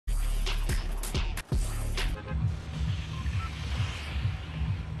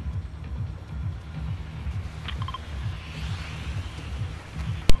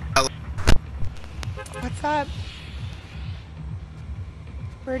What's up?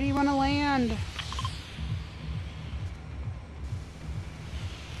 Where do you want to land?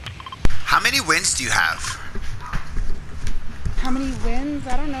 How many wins do you have? How many wins?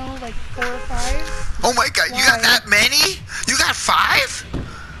 I don't know, like 4 or 5. Oh my god, you got that many? You got 5?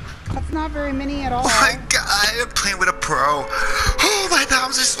 That's not very many at all. Oh my god, I'm playing with a pro. Oh, my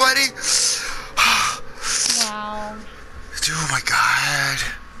palms are sweaty. Wow. Oh my god.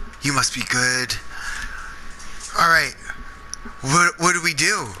 You must be good. Alright. What do we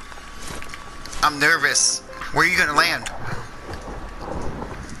do? I'm nervous. Where are you gonna land?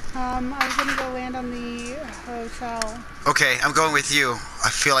 I was gonna go land on the hotel. Okay, I'm going with you. I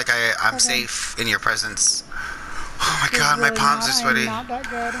feel like I'm Okay. safe in your presence. Oh my You're god, my really palms not, are sweaty. I'm not that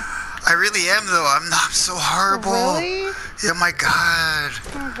good. I really am though. I'm so horrible. Really? Yeah, my god.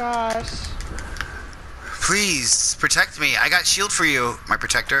 Oh gosh. Please protect me. I got shield for you, my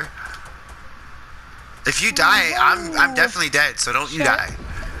protector. If you die, I'm definitely dead. So don't you die.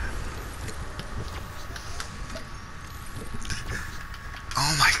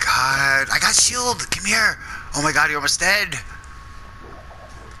 Oh my god. I got shield. Come here. Oh my god, you're almost dead.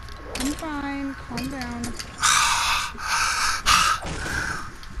 I'm fine. Calm down.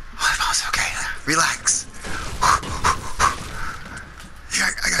 My mom's okay. Relax. Yeah,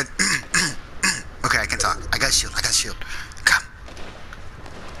 I got. Okay, I can talk. I got shield. I got shield. Come.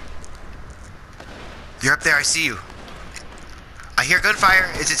 You're up there. I see you. I hear gunfire.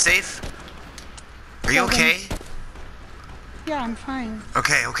 Is it safe? Are you okay? Yeah, I'm fine.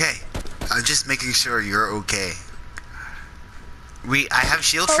 Okay, okay. I'm just making sure you're okay. I have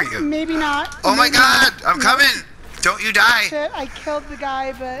shield for you. Maybe not. Oh my Maybe god! not. I'm coming! Don't you die! Shit, I killed the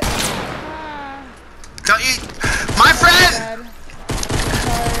guy, but... Don't you... My friend! Sorry.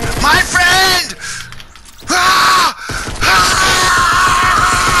 My friend! Ah! Ah!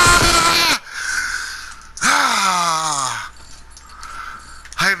 Ah!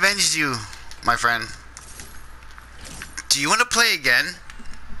 I avenged you, my friend. Do you want to play again?